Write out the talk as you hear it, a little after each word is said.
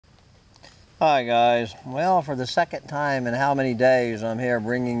Hi guys, well, for the second time in how many days I'm here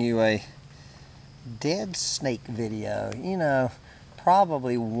bringing you a dead snake video. You know,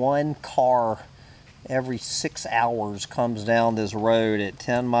 probably one car every 6 hours comes down this road at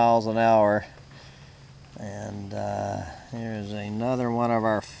 10 miles an hour. And here's another one of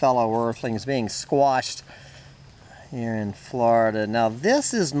our fellow Earthlings being squashed here in Florida. Now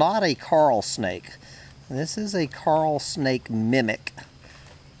this is not a coral snake. This is a coral snake mimic.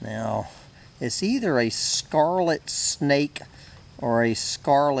 Now, it's either a scarlet snake or a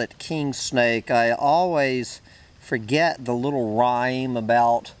scarlet king snake. I always forget the little rhyme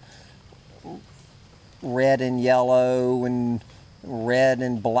about red and yellow and red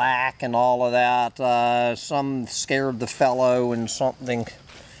and black and all of that. Some scared the fellow and something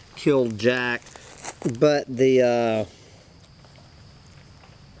killed Jack. But the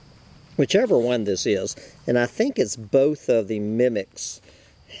whichever one this is, and I think it's both of the mimics,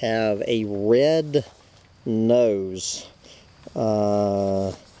 have a red nose.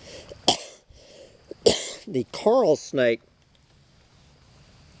 The coral snake,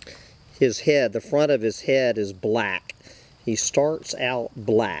 his head, the front of his head is black. He starts out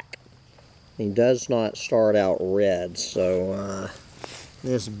black. He does not start out red. So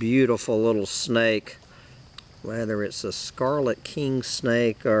this beautiful little snake, whether it's a scarlet king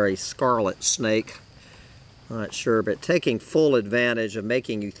snake or a scarlet snake, not sure, but taking full advantage of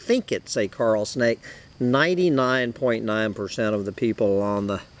making you think it's a coral snake. 99.9% of the people on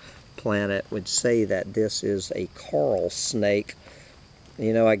the planet would say that this is a coral snake.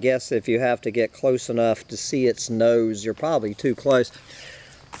 You know, I guess if you have to get close enough to see its nose, you're probably too close.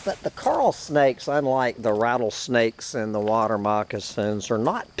 But the coral snakes, unlike the rattlesnakes and the water moccasins, are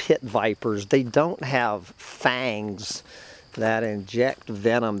not pit vipers. They don't have fangs that inject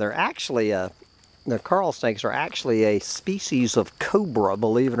venom. They're actually the coral snakes are actually a species of cobra,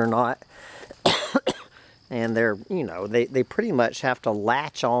 believe it or not. And they're, you know, they pretty much have to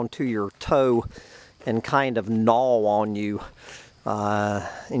latch onto your toe and kind of gnaw on you.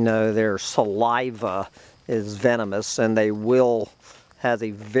 You know, their saliva is venomous, and they has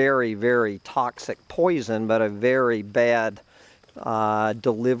a very, very toxic poison, but a very bad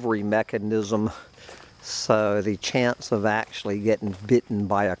delivery mechanism. So the chance of actually getting bitten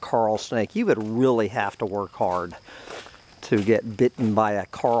by a coral snake, you would really have to work hard to get bitten by a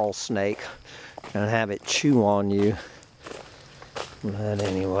coral snake and have it chew on you. But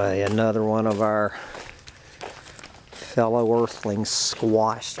anyway, another one of our fellow Earthlings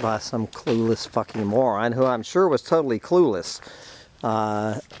squashed by some clueless fucking moron, who I'm sure was totally clueless.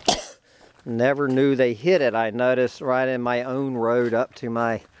 Never knew they hit it. I noticed right in my own road up to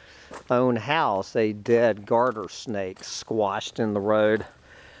my own house, a dead garter snake squashed in the road a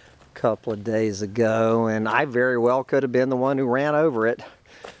couple of days ago, and I very well could have been the one who ran over it,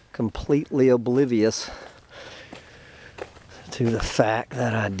 completely oblivious to the fact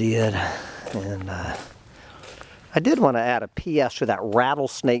that I did. And I did want to add a PS to that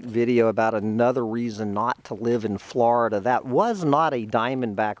rattlesnake video about another reason not to live in Florida. That was not a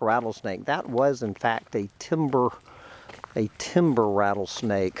diamondback rattlesnake. That was in fact a timber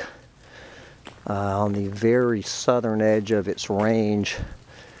rattlesnake. On the very southern edge of its range.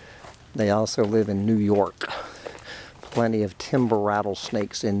 They also live in New York. Plenty of timber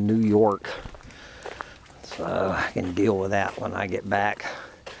rattlesnakes in New York. So I can deal with that when I get back.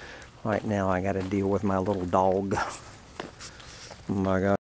 Right now I got to deal with my little dog. Oh my God.